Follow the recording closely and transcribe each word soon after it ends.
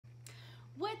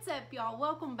What's up, y'all?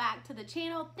 Welcome back to the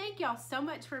channel. Thank y'all so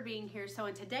much for being here. So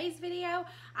in today's video,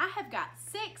 I have got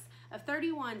 6 of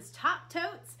 31's top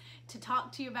totes to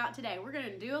talk to you about today. We're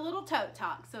gonna do a little tote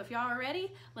talk. So if y'all are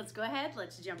ready, let's go ahead,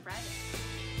 let's jump right in.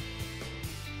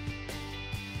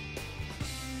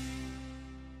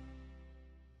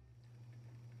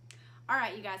 All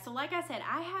right, you guys, so like I said,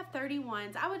 I have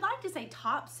 31s. I would like to say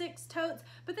top 6 totes,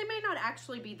 but they may not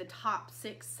actually be the top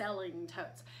 6 selling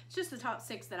totes. It's just the top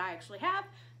 6 that I actually have,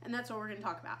 and that's what we're gonna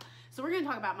talk about. So we're gonna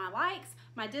talk about my likes,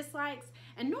 my dislikes,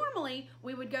 and normally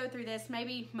we would go through this.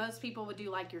 Maybe most people would do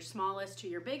like your smallest to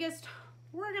your biggest.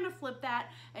 We're gonna flip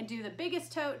that and do the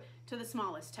biggest tote to the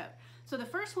smallest tote. So the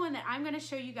first one that I'm gonna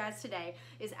show you guys today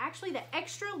is actually the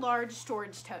extra large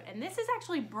storage tote. And this is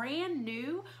actually brand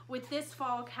new with this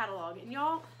fall catalog. And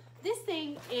y'all, this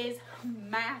thing is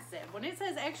massive. When it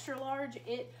says extra large,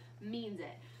 it means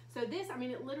it. So this, I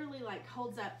mean, it literally like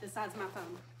holds up the size of my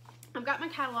phone. I've got my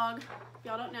catalog.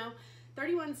 Y'all don't know,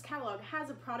 31's catalog has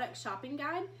a product shopping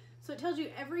guide. So it tells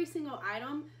you every single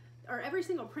item or every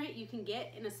single print you can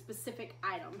get in a specific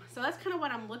item. So that's kind of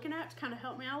what I'm looking at to kind of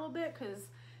help me out a little bit, because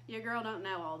your girl don't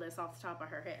know all this off the top of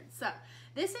her head. So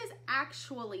this is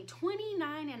actually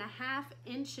 29.5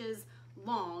 inches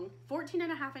long,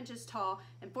 14.5 inches tall,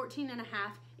 and 14.5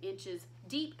 inches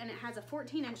deep, and it has a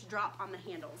 14-inch drop on the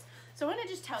handles. So I want to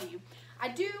just tell you, I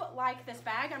do like this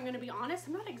bag. I'm going to be honest,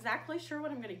 I'm not exactly sure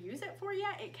what I'm going to use it for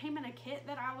yet. It came in a kit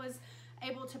that I was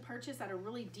able to purchase at a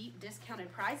really deep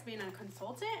discounted price being a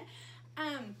consultant,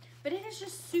 but it is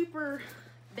just super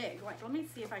big. Like, let me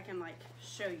see if I can like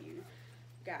show you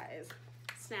guys.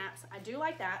 Snaps, I do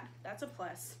like that. That's a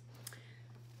plus.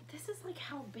 This is like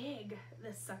how big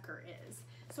this sucker is.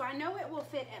 So I know it will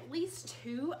fit at least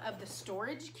 2 of the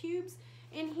storage cubes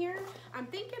in here. I'm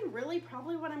thinking really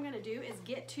probably what I'm gonna do is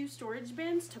get 2 storage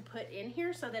bins to put in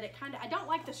here so that it kind of, I don't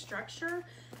like the structure,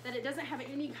 that it doesn't have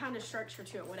any kind of structure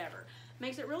to it, whatever.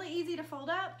 Makes it really easy to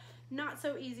fold up, not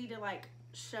so easy to like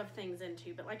shove things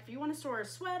into. But like if you want to store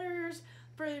sweaters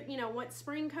for, you know, once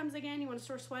spring comes again, you want to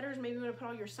store sweaters, maybe you want to put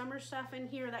all your summer stuff in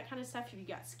here, that kind of stuff. If you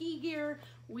got ski gear,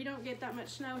 we don't get that much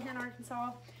snow here in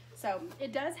Arkansas. So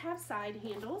it does have side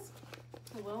handles.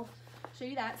 I will show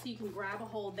you that so you can grab a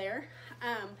hold there.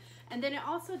 And then it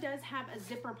also does have a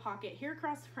zipper pocket here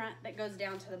across the front that goes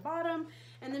down to the bottom,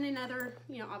 and then another,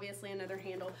 you know, obviously another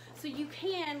handle. So you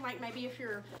can, like maybe if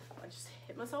you're, I just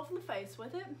hit myself in the face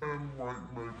with it.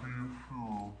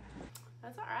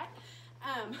 That's all right.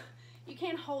 You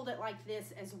can hold it like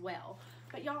this as well.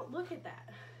 But y'all, look at that.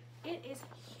 It is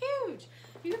huge.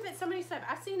 You can fit so many stuff.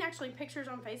 I've seen actually pictures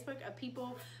on Facebook of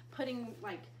people putting,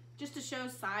 like, just to show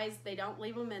size, they don't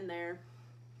leave them in there.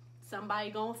 Somebody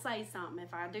gonna say something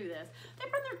if I do this. They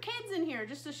put their kids in here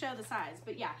just to show the size.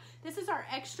 But yeah, this is our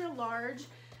extra large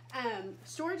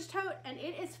storage tote, and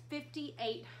it is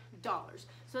 $58.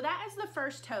 So that is the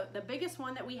first tote, the biggest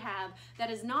one that we have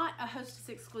that is not a Hostess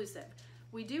exclusive.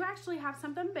 We do actually have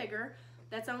something bigger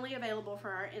that's only available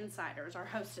for our insiders, our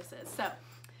hostesses. So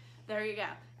there you go,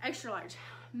 extra large.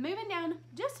 Moving down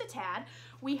just a tad,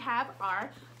 we have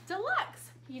our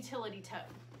deluxe utility tote.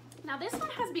 Now this one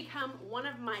has become one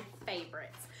of my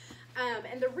favorites.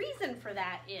 And the reason for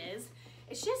that is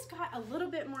it's just got a little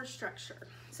bit more structure.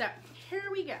 So here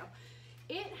we go.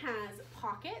 It has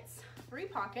pockets, 3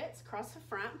 pockets across the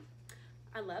front.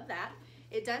 I love that.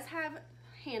 It does have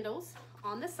handles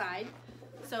on the side.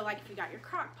 So like if you got your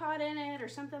crock pot in it or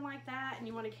something like that and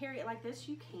you want to carry it like this,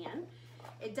 you can.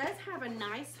 It does have a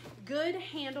nice, good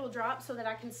handle drop so that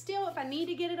I can still, if I need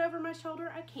to get it over my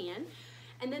shoulder, I can.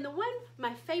 And then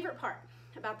my favorite part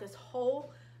about this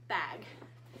whole bag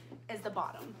is the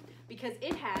bottom, because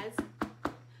it has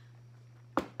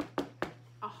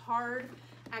a hard,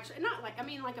 actually not like, I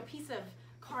mean like a piece of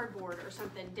cardboard or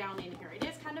something down in here. It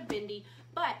is kind of bendy,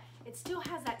 but it still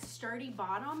has that sturdy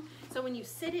bottom. So when you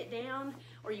sit it down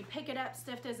or you pick it up,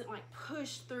 stuff doesn't like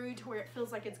push through to where it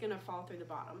feels like it's gonna fall through the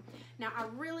bottom. Now I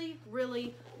really,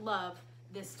 really love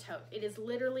this tote. It is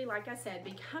literally, like I said,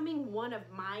 becoming one of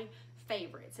my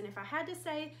favorites. And if I had to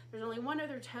say, there's only one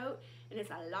other tote, and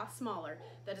it's a lot smaller,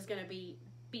 that is gonna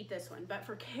beat this one. But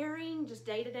for carrying just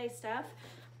day-to-day stuff,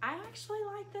 I actually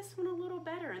like this one a little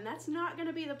better, and that's not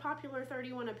gonna be the popular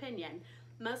 31 opinion.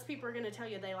 Most people are gonna tell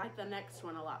you they like the next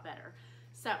one a lot better.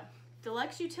 So,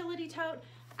 deluxe utility tote,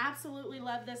 absolutely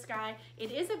love this guy.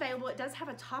 It is available, it does have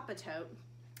a Top-A-Tote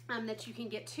that you can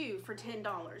get 2 for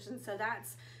 $10, and so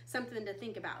that's something to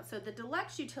think about. So the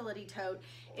deluxe utility tote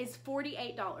is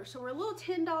 $48, so we're a little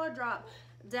 $10 drop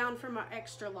down from our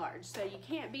extra large, so you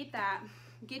can't beat that.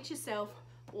 Get yourself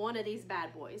one of these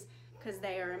bad boys, because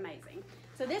they are amazing.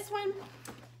 So this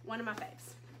one of my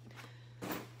faves.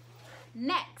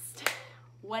 Next,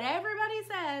 what everybody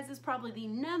says is probably the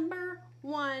number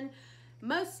one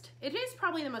it is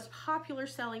probably the most popular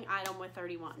selling item with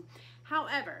 31.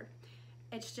 However,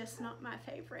 it's just not my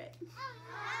favorite.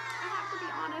 I have to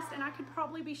be honest, and I could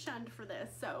probably be shunned for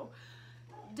this, so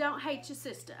don't hate your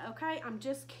sister, okay? I'm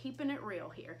just keeping it real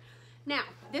here. Now,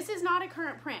 this is not a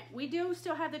current print. We do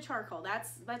still have the charcoal.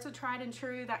 That's a tried and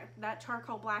true. That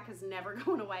charcoal black is never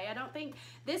going away. I don't think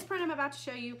this print I'm about to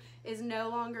show you is no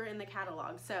longer in the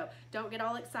catalog. So don't get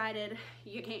all excited.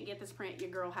 You can't get this print. Your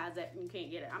girl has it and you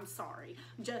can't get it. I'm sorry.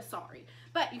 I'm just sorry.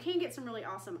 But you can get some really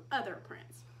awesome other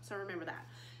prints. So remember that.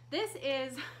 This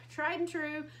is tried and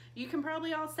true. You can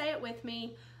probably all say it with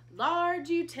me. Large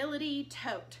utility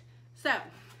tote. So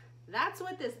that's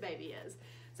what this baby is.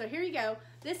 So here you go.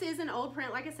 This is an old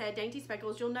print, like I said, Dainty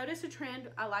Speckles. You'll notice a trend.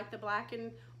 I like the black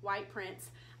and white prints.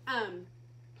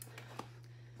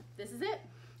 This is it.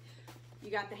 You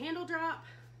got the handle drop.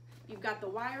 You've got the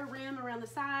wire rim around the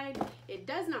side. It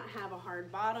does not have a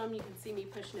hard bottom. You can see me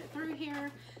pushing it through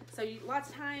here. So lots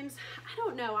of times, I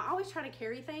don't know, I always try to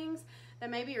carry things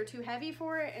that maybe are too heavy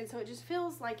for it, and so it just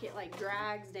feels like it like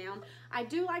drags down. I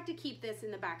do like to keep this in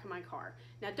the back of my car.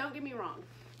 Now don't get me wrong,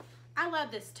 I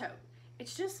love this tote.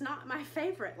 It's just not my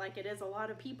favorite like it is a lot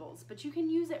of people's, but you can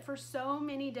use it for so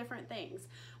many different things.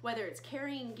 Whether it's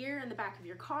carrying gear in the back of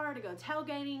your car to go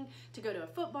tailgating, to go to a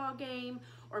football game,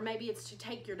 or maybe it's to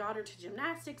take your daughter to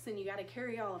gymnastics and you got to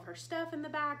carry all of her stuff in the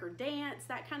back, or dance,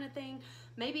 that kind of thing.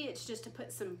 Maybe it's just to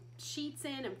put some sheets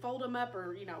in and fold them up,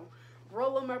 or, you know,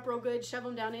 roll them up real good, shove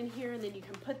them down in here, and then you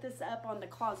can put this up on the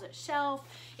closet shelf.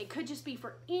 It could just be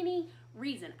for any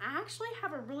reason. I actually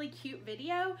have a really cute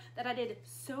video that I did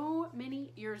so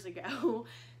many years ago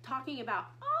talking about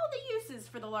all the uses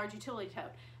for the large utility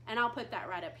tote, and I'll put that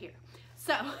right up here.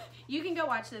 So you can go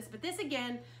watch this, but this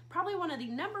again, probably one of the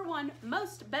 ~1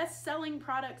 most best-selling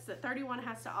products that 31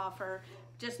 has to offer,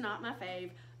 just not my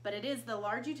fave, but it is the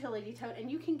large utility tote, and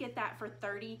you can get that for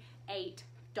 $38,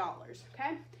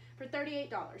 okay? For $38.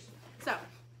 So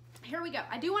here we go.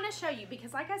 I do want to show you,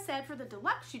 because like I said, for the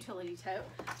deluxe utility tote,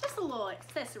 just a little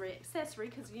accessory,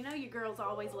 because you know your girls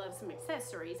always love some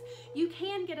accessories. You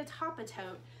can get a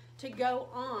Top-A-Tote to go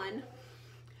on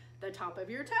the top of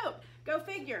your tote. Go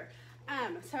figure.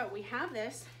 So we have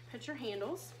this. Put your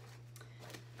handles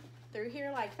through here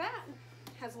like that.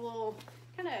 Has a little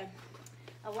kind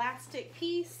of elastic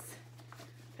piece.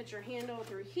 Put your handle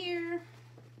through here.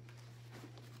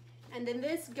 And then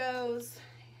this goes,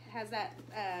 has that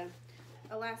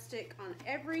elastic on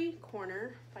every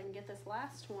corner. If I can get this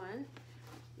last one.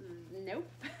 Nope.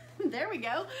 There we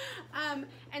go.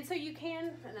 And so you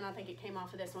can, and then I think it came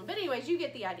off of this one. But anyways, you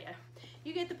get the idea.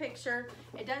 You get the picture.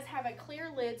 It does have a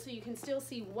clear lid so you can still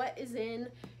see what is in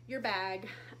your bag.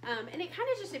 And it kind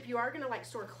of just, if you are going to like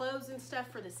store clothes and stuff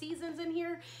for the seasons in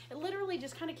here, it literally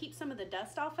just kind of keeps some of the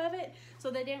dust off of it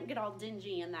so they don't get all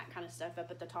dingy and that kind of stuff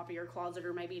up at the top of your closet,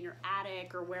 or maybe in your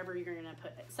attic, or wherever you're going to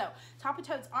put it. So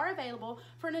Top-A-Totes are available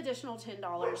for an additional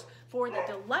 $10 for the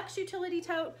deluxe utility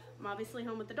tote. I'm obviously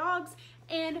home with the dogs,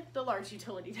 and the large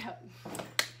utility tote.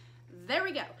 There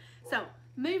we go. So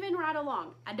moving right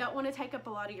along. I don't want to take up a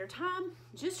lot of your time.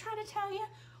 Just trying to tell you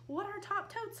what our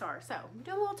top totes are. So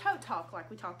do a little tote talk like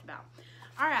we talked about.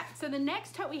 All right, so the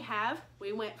next tote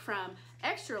we went from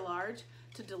extra large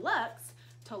to deluxe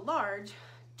to large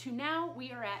to now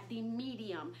we are at the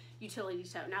medium utility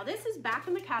tote. Now this is back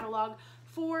in the catalog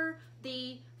for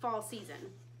the fall season.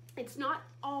 It's not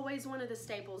always one of the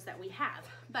staples that we have,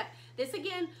 but this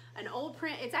again, an old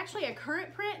print. It's actually a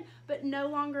current print, but no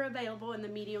longer available in the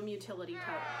medium utility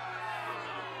tote.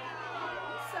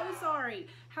 I'm so sorry.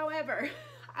 However,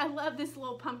 I love this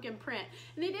little pumpkin print,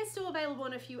 and it is still available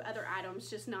in a few other items,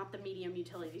 just not the medium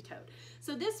utility tote.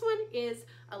 So this one is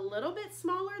a little bit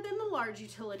smaller than the large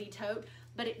utility tote,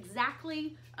 but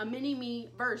exactly a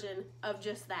mini-me version of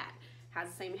just that. Has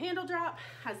the same handle drop,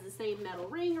 has the same metal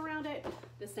ring around it,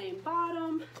 the same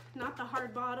bottom, not the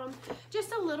hard bottom,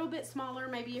 just a little bit smaller.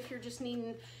 Maybe if you're just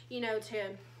needing, you know,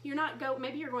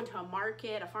 maybe you're going to a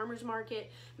market, a farmer's market,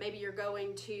 maybe you're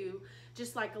going to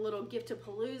just like a little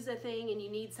gift-a-palooza thing and you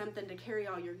need something to carry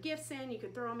all your gifts in, you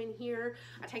can throw them in here.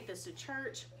 I take this to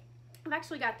church. I've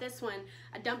actually got this one,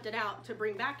 I dumped it out to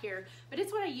bring back here, but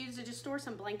it's what I use to just store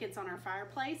some blankets on our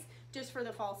fireplace just for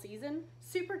the fall season.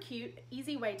 Super cute,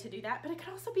 easy way to do that, but it could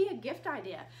also be a gift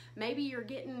idea. Maybe you're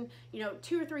getting, you know,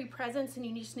 2 or 3 presents and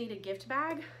you just need a gift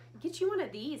bag. Get you one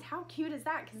of these. How cute is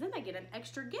that? Because then they get an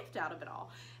extra gift out of it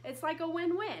all. It's like a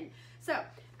win-win. So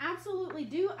absolutely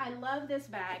do. I love this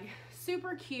bag.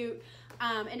 Super cute.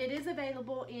 And it is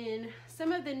available in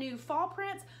some of the new fall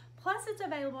prints, Plus, it's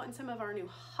available in some of our new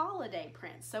holiday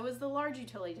prints. So is the large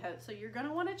utility tote. So you're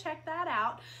gonna wanna check that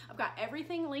out. I've got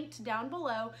everything linked down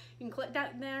below. You can click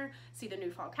down there, see the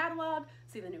new fall catalog,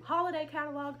 see the new holiday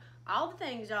catalog, all the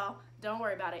things, y'all. Don't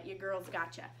worry about it, your girls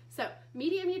gotcha. So,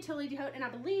 medium utility tote, and I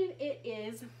believe it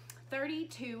is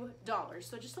 $32.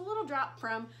 So just a little drop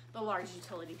from the large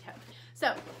utility tote.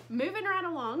 So, moving right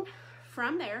along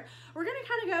from there, we're gonna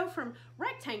kind of go from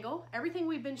rectangle. Everything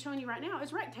we've been showing you right now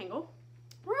is rectangle.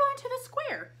 We're going to the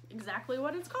square, exactly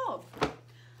what it's called,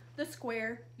 the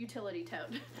square utility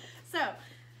tote. So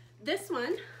this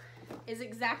one is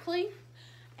exactly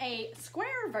a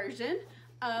square version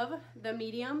of the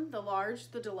medium, the large,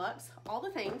 the deluxe, all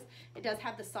the things. It does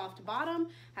have the soft bottom,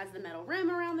 has the metal rim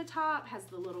around the top, has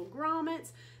the little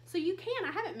grommets. So you can,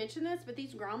 I haven't mentioned this, but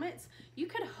these grommets, you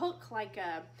could hook like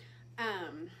a,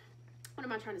 what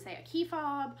am I trying to say, a key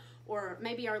fob, or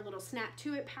maybe our little snap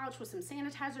to it pouch with some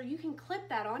sanitizer. You can clip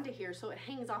that onto here so it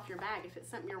hangs off your bag if it's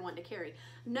something you're wanting to carry.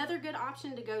 Another good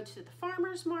option to go to the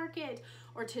farmer's market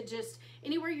or to just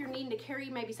anywhere you're needing to carry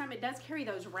maybe something. It does carry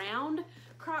those round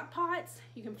crock pots.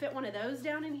 You can fit one of those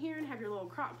down in here and have your little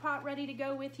crock pot ready to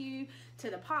go with you to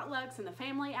the potlucks and the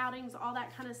family outings, all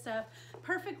that kind of stuff.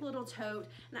 Perfect little tote,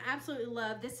 and I absolutely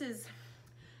love this. Is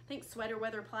I think sweater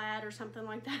weather plaid or something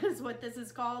like that is what this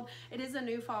is called. It is a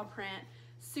new fall print.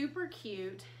 Super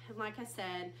cute, and like I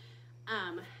said,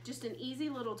 just an easy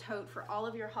little tote for all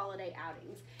of your holiday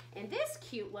outings. And this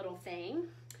cute little thing,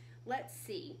 let's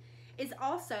see, is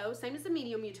also, same as the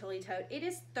medium utility tote, it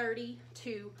is $32.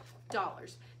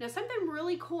 Now something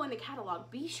really cool in the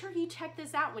catalog, be sure you check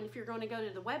this out if you're going to go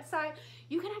to the website.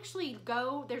 You can actually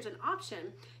go, there's an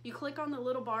option, you click on the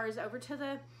little bars over to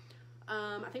the,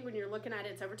 I think when you're looking at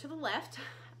it, it's over to the left.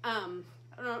 I'm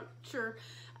not sure.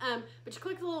 But you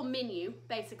click the little menu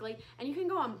basically, and you can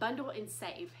go on bundle and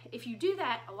save. If you do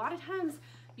that, a lot of times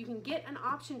you can get an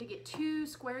option to get 2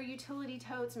 square utility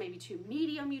totes, maybe 2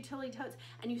 medium utility totes,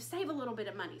 and you save a little bit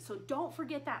of money. So don't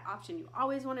forget that option. You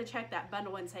always want to check that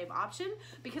bundle and save option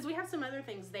because we have some other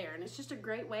things there, and it's just a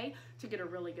great way to get a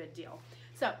really good deal.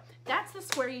 So that's the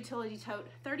square utility tote,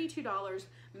 $32.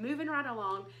 Moving right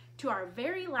along to our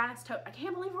very last tote. I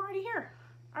can't believe we're already here.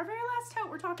 Our very last tote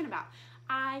we're talking about.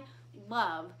 I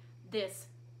love this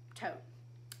tote,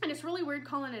 and it's really weird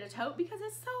calling it a tote because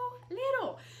it's so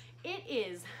little. It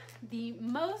is the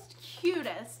most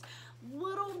cutest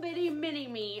little bitty mini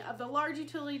me of the large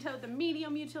utility tote, the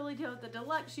medium utility tote, the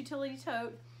deluxe utility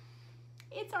tote.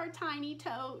 It's our tiny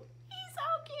tote. He's so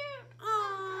cute.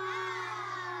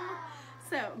 Aww.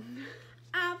 So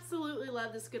absolutely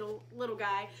love this good little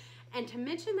guy, and to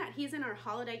mention that he's in our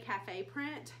holiday cafe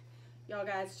print, y'all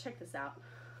guys check this out.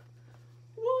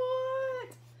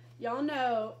 What? Y'all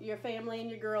know your family and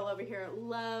your girl over here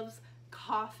loves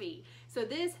coffee. So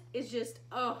this is just,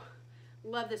 oh,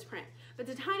 love this print. But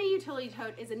the tiny utility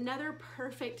tote is another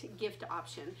perfect gift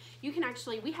option. You can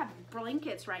actually, we have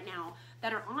blankets right now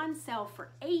that are on sale for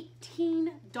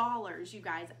 $18, you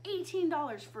guys.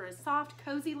 $18 for a soft,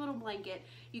 cozy little blanket.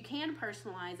 You can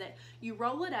personalize it. You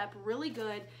roll it up really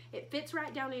good. It fits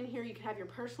right down in here. You can have your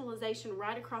personalization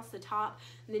right across the top.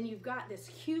 And then you've got this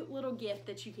cute little gift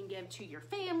that you can give to your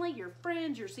family, your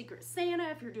friends, your Secret Santa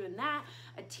if you're doing that,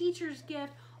 a teacher's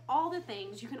gift, all the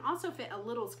things. You can also fit a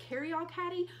little carry-all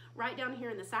caddy right down here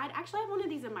in the side. Actually, I have one of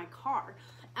these in my car.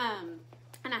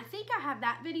 And I think I have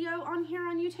that video on here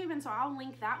on YouTube, and so I'll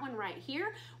link that one right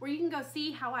here where you can go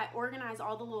see how I organize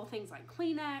all the little things like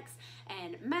Kleenex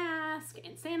and mask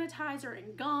and sanitizer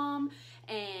and gum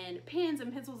and pens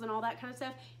and pencils and all that kind of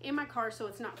stuff in my car so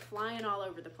it's not flying all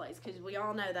over the place, because we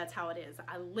all know that's how it is.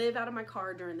 I live out of my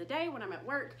car during the day when I'm at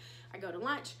work. I go to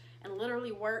lunch and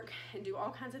literally work and do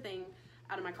all kinds of things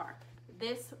out of my car.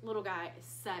 This little guy is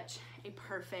such a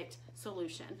perfect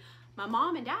solution. My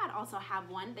mom and dad also have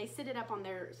one. They sit it up on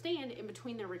their stand in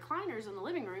between their recliners in the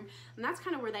living room, and that's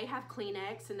kind of where they have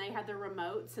Kleenex and they have their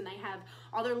remotes and they have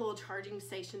all their little charging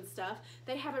station stuff.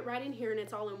 They have it right in here, and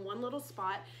it's all in one little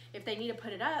spot. If they need to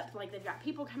put it up, like they've got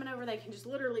people coming over, they can just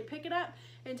literally pick it up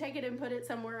and take it and put it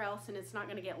somewhere else, and it's not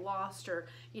going to get lost or,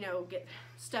 you know, get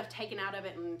stuff taken out of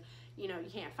it and, you know, you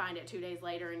can't find it 2 days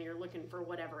later and you're looking for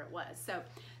whatever it was. So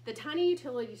the tiny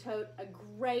utility tote, a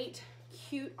great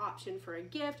cute option for a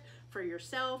gift for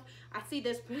yourself. I see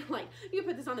this, like, you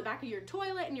put this on the back of your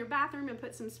toilet in your bathroom and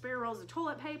put some spare rolls of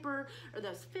toilet paper or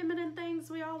those feminine things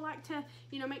we all like to,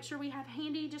 you know, make sure we have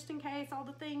handy just in case, all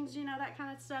the things, you know, that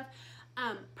kind of stuff.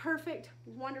 Perfect,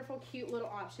 wonderful, cute little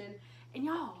option. And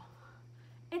y'all,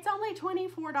 it's only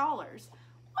 $24.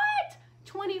 What?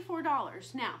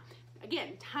 $24. Now,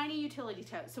 again, tiny utility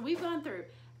tote. So we've gone through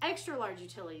extra large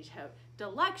utility tote,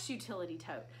 deluxe utility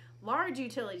tote, large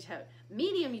utility tote,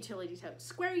 medium utility tote,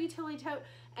 square utility tote,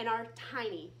 and our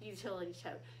tiny utility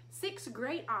tote. 6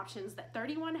 great options that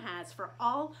 31 has for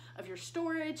all of your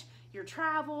storage, your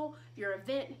travel, your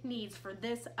event needs for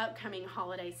this upcoming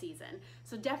holiday season.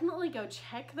 So definitely go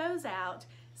check those out,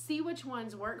 see which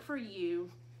ones work for you.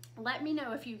 Let me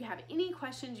know if you have any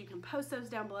questions. You can post those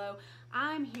down below.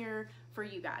 I'm here for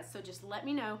you guys. So just let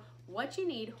me know what you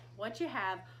need, what you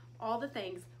have, all the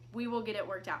things. We will get it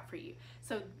worked out for you.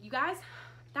 So you guys,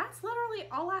 that's literally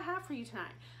all I have for you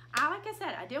tonight. Like I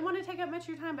said, I didn't want to take up much of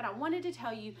your time, but I wanted to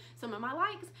tell you some of my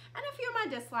likes and a few of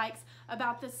my dislikes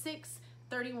about the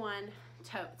 631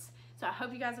 totes. So I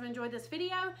hope you guys have enjoyed this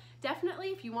video. Definitely,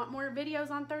 if you want more videos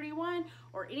on 31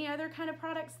 or any other kind of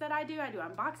products that I do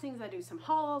unboxings, I do some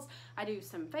hauls, I do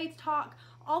some faith talk,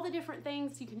 all the different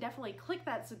things. You can definitely click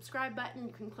that subscribe button.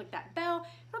 You can click that bell.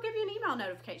 It'll give you an email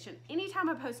notification anytime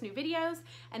I post new videos.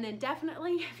 And then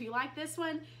definitely, if you like this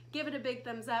one, give it a big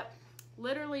thumbs up.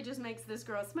 Literally just makes this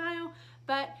girl smile,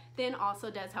 but then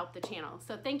also does help the channel.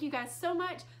 So thank you guys so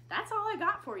much. That's all I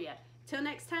got for you. Till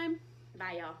next time,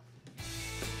 bye y'all.